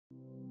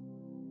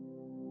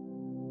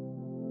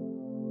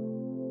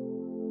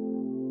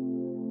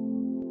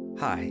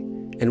Hi,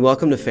 and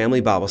welcome to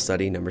Family Bible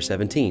Study number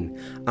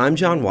 17. I'm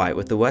John White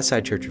with the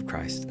Westside Church of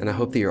Christ, and I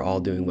hope that you're all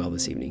doing well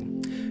this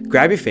evening.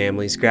 Grab your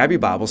families, grab your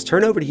Bibles,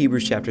 turn over to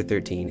Hebrews chapter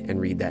 13 and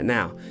read that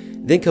now.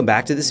 Then come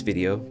back to this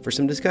video for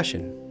some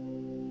discussion.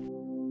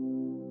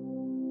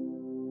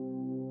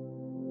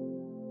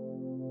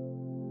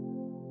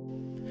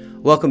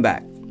 Welcome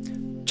back.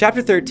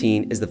 Chapter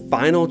 13 is the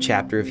final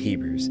chapter of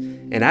Hebrews,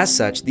 and as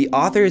such, the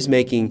author is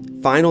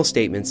making final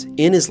statements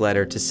in his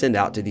letter to send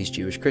out to these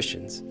Jewish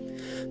Christians.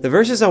 The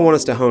verses I want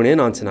us to hone in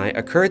on tonight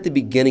occur at the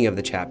beginning of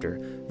the chapter,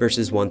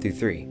 verses 1 through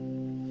 3.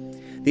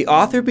 The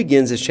author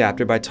begins this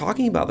chapter by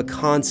talking about the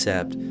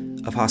concept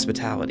of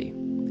hospitality.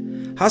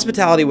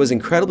 Hospitality was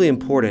incredibly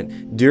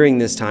important during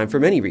this time for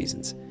many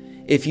reasons.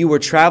 If you were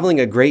traveling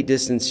a great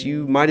distance,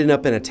 you might end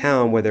up in a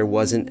town where there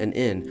wasn't an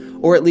inn,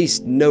 or at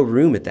least no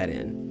room at that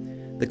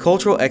inn. The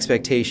cultural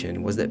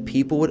expectation was that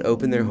people would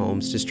open their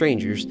homes to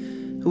strangers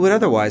who would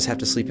otherwise have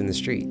to sleep in the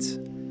streets.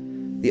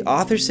 The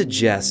author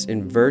suggests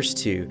in verse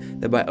 2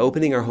 that by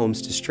opening our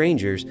homes to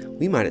strangers,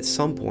 we might at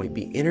some point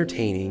be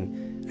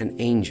entertaining an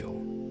angel.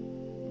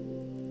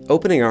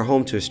 Opening our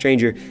home to a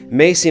stranger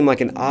may seem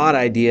like an odd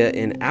idea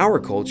in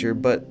our culture,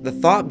 but the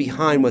thought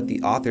behind what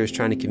the author is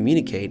trying to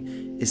communicate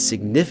is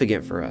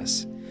significant for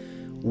us.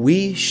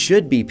 We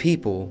should be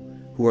people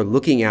who are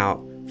looking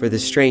out for the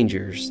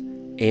strangers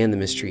and the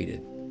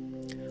mistreated.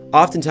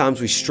 Oftentimes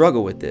we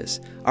struggle with this.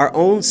 Our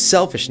own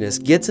selfishness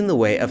gets in the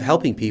way of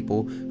helping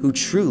people who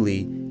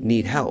truly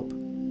need help.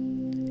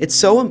 It's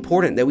so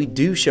important that we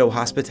do show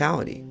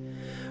hospitality.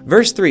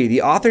 Verse 3,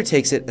 the author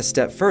takes it a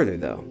step further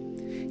though.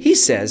 He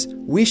says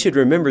we should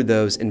remember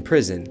those in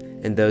prison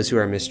and those who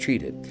are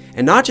mistreated.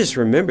 And not just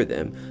remember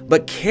them,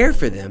 but care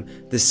for them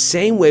the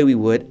same way we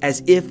would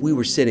as if we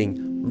were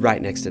sitting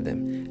right next to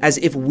them, as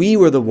if we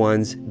were the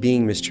ones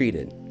being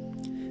mistreated.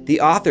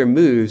 The author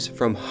moves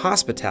from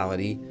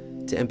hospitality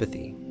to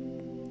empathy.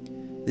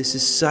 This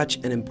is such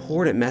an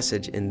important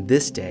message in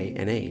this day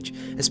and age,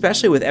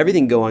 especially with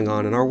everything going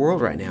on in our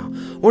world right now.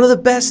 One of the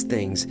best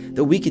things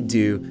that we could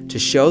do to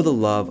show the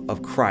love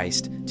of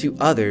Christ to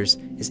others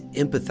is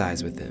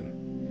empathize with them.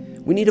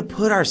 We need to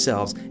put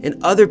ourselves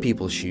in other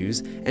people's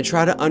shoes and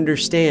try to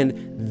understand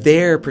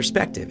their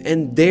perspective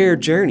and their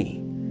journey.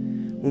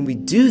 When we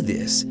do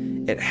this,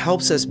 it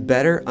helps us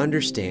better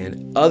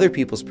understand other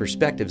people's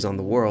perspectives on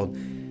the world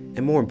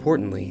and, more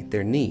importantly,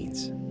 their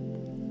needs.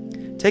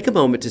 Take a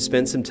moment to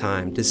spend some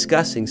time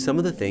discussing some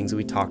of the things that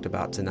we talked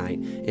about tonight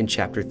in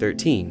chapter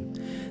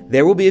 13.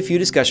 There will be a few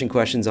discussion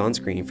questions on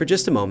screen for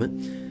just a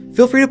moment.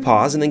 Feel free to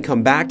pause and then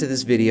come back to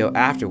this video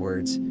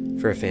afterwards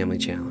for a family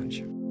challenge.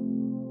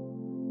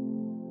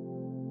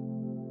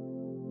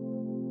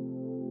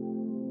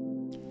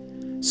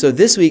 So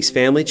this week's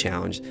family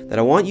challenge that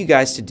I want you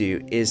guys to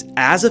do is,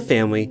 as a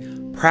family,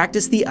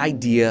 practice the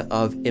idea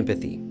of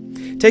empathy.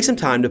 Take some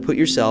time to put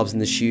yourselves in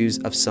the shoes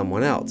of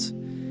someone else.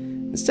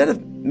 Instead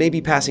of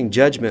maybe passing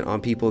judgment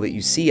on people that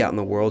you see out in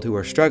the world who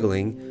are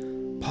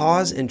struggling,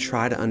 pause and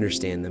try to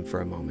understand them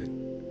for a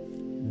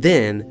moment.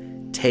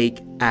 Then take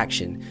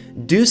action.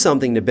 Do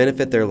something to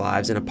benefit their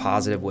lives in a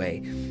positive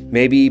way.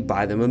 Maybe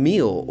buy them a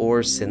meal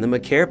or send them a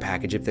care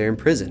package if they're in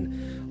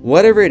prison.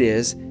 Whatever it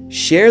is,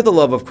 share the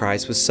love of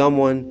Christ with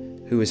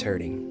someone who is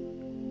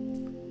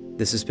hurting.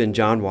 This has been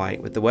John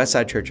White with the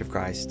Westside Church of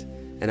Christ,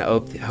 and I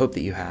hope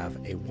that you have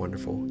a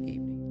wonderful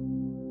evening.